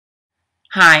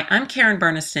Hi, I'm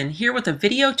Burniston here with a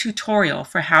video tutorial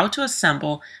for how to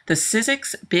assemble the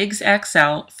Sizzix Bigz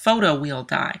XL Photo Wheel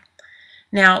die.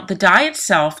 Now, the die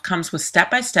itself comes with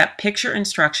step-by-step picture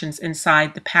instructions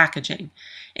inside the packaging,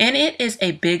 and it is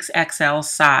a Bigz XL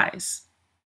size.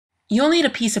 You'll need a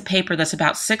piece of paper that's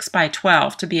about 6 by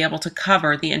 12 to be able to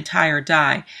cover the entire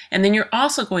die, and then you're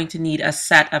also going to need a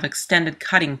set of extended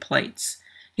cutting plates.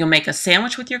 You'll make a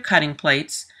sandwich with your cutting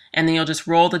plates, and then you'll just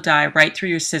roll the die right through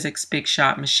your Sizzix Big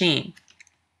Shot machine.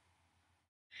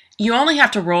 You only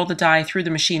have to roll the die through the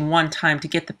machine one time to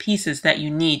get the pieces that you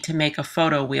need to make a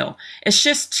photo wheel. It's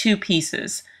just two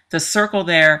pieces, the circle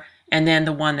there and then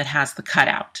the one that has the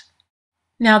cutout.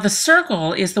 Now the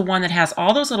circle is the one that has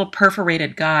all those little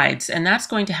perforated guides, and that's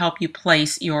going to help you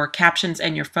place your captions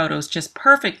and your photos just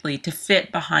perfectly to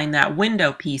fit behind that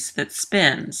window piece that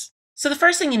spins. So the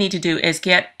first thing you need to do is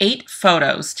get 8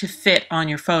 photos to fit on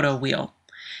your photo wheel.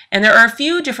 And there are a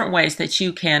few different ways that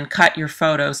you can cut your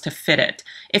photos to fit it.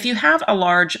 If you have a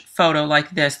large photo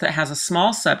like this that has a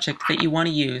small subject that you want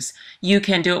to use, you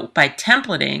can do it by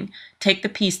templating. Take the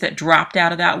piece that dropped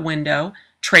out of that window,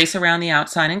 trace around the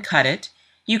outside and cut it.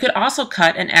 You could also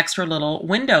cut an extra little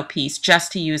window piece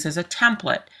just to use as a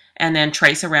template and then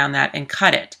trace around that and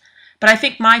cut it. But I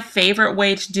think my favorite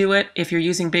way to do it, if you're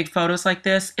using big photos like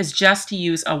this, is just to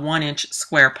use a 1-inch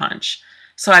square punch.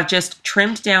 So I've just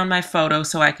trimmed down my photo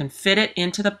so I can fit it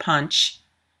into the punch,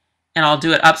 and I'll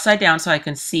do it upside down so I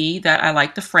can see that I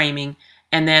like the framing,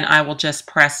 and then I will just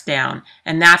press down.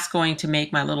 And that's going to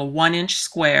make my little 1-inch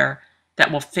square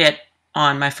that will fit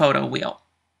on my photo wheel.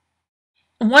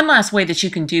 One last way that you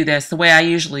can do this, the way I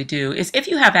usually do, is if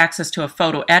you have access to a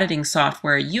photo editing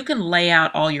software, you can lay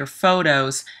out all your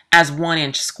photos as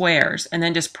 1-inch squares and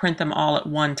then just print them all at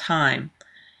one time.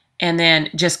 And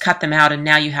then just cut them out, and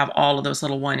now you have all of those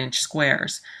little 1-inch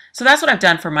squares. So that's what I've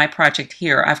done for my project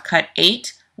here. I've cut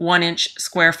 8 1-inch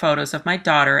square photos of my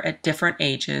daughter at different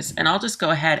ages, and I'll just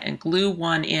go ahead and glue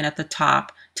one in at the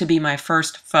top to be my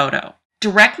first photo.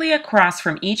 Directly across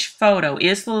from each photo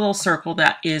is the little circle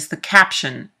that is the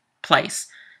caption place.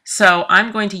 So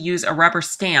I'm going to use a rubber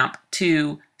stamp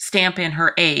to stamp in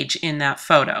her age in that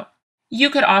photo.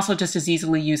 You could also just as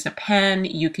easily use a pen.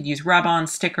 You could use rub-on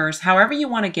stickers, however you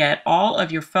want to get all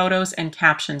of your photos and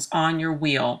captions on your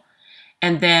wheel,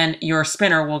 and then your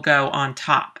spinner will go on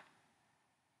top.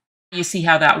 You see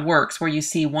how that works, where you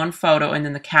see one photo and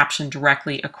then the caption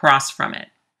directly across from it.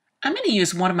 I'm going to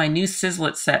use one of my new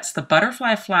Sizzlit sets, the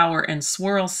Butterfly Flower and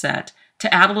Swirl set,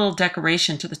 to add a little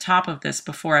decoration to the top of this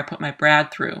before I put my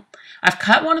brad through. I've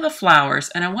cut one of the flowers,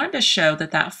 and I wanted to show that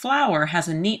that flower has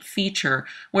a neat feature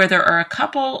where there are a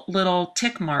couple little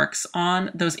tick marks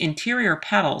on those interior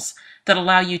petals that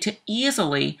allow you to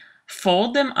easily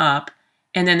fold them up,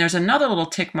 and then there's another little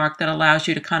tick mark that allows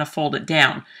you to kind of fold it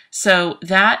down. So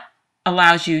that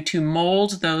allows you to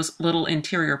mold those little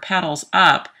interior petals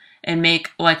up and make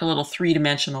like a little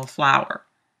 3-dimensional flower.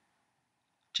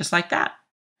 Just like that.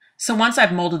 So once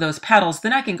I've molded those petals,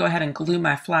 then I can go ahead and glue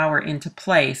my flower into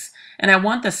place. And I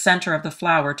want the center of the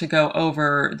flower to go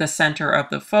over the center of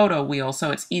the photo wheel,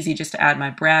 so it's easy just to add my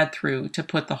brad through to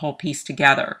put the whole piece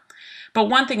together. But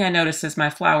one thing I notice is my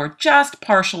flower just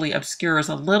partially obscures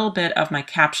a little bit of my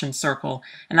caption circle,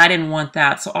 and I didn't want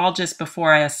that, so I'll just,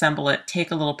 before I assemble it, take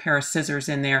a little pair of scissors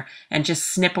in there and just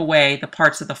snip away the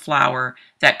parts of the flower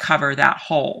that cover that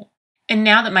hole. And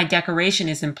now that my decoration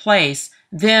is in place,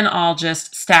 then I'll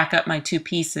just stack up my 2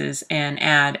 pieces and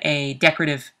add a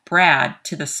decorative brad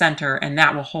to the center, and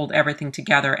that will hold everything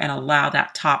together and allow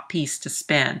that top piece to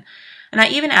spin. And I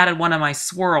even added one of my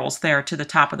swirls there to the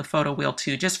top of the photo wheel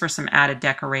too, just for some added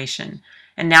decoration.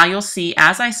 And now you'll see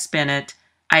as I spin it,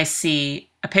 I see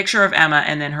a picture of Emma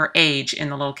and then her age in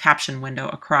the little caption window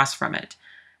across from it.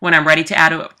 When I'm ready to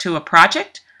add it to a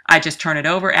project, I just turn it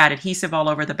over, add adhesive all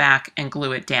over the back, and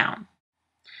glue it down.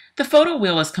 The photo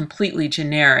wheel is completely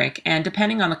generic, and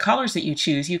depending on the colors that you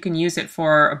choose, you can use it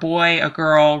for a boy, a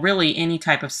girl, really any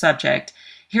type of subject.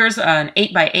 Here's an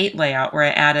 8x8 layout where I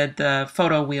added the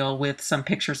photo wheel with some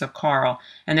pictures of Carl,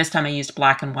 and this time I used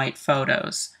black and white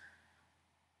photos.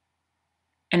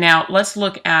 And now let's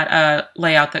look at a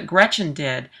layout that Gretchen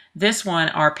did. This one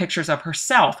are pictures of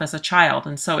herself as a child,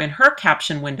 and so in her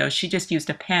caption window she just used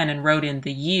a pen and wrote in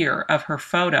the year of her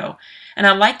photo. And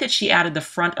I like that she added the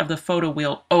front of the photo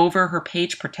wheel over her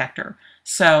page protector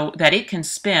so that it can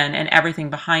spin and everything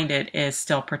behind it is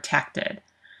still protected.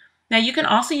 Now you can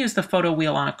also use the photo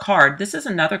wheel on a card. This is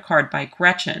another card by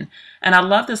Gretchen, and I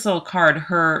love this little card.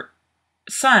 Her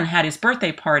son had his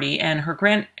birthday party and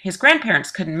his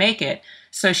grandparents couldn't make it,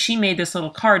 so she made this little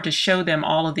card to show them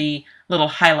all of the little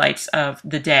highlights of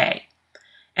the day.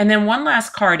 And then one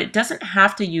last card. It doesn't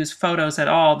have to use photos at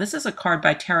all. This is a card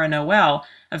by Tara Noel,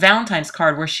 a Valentine's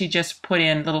card where she just put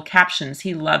in little captions.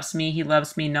 He loves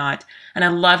me not. And I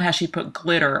love how she put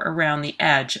glitter around the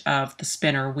edge of the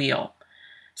spinner wheel.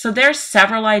 So there's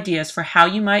several ideas for how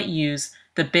you might use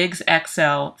the Bigz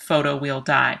XL photo wheel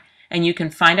die. And you can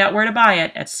find out where to buy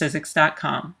it at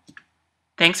Sizzix.com.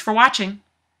 Thanks for watching.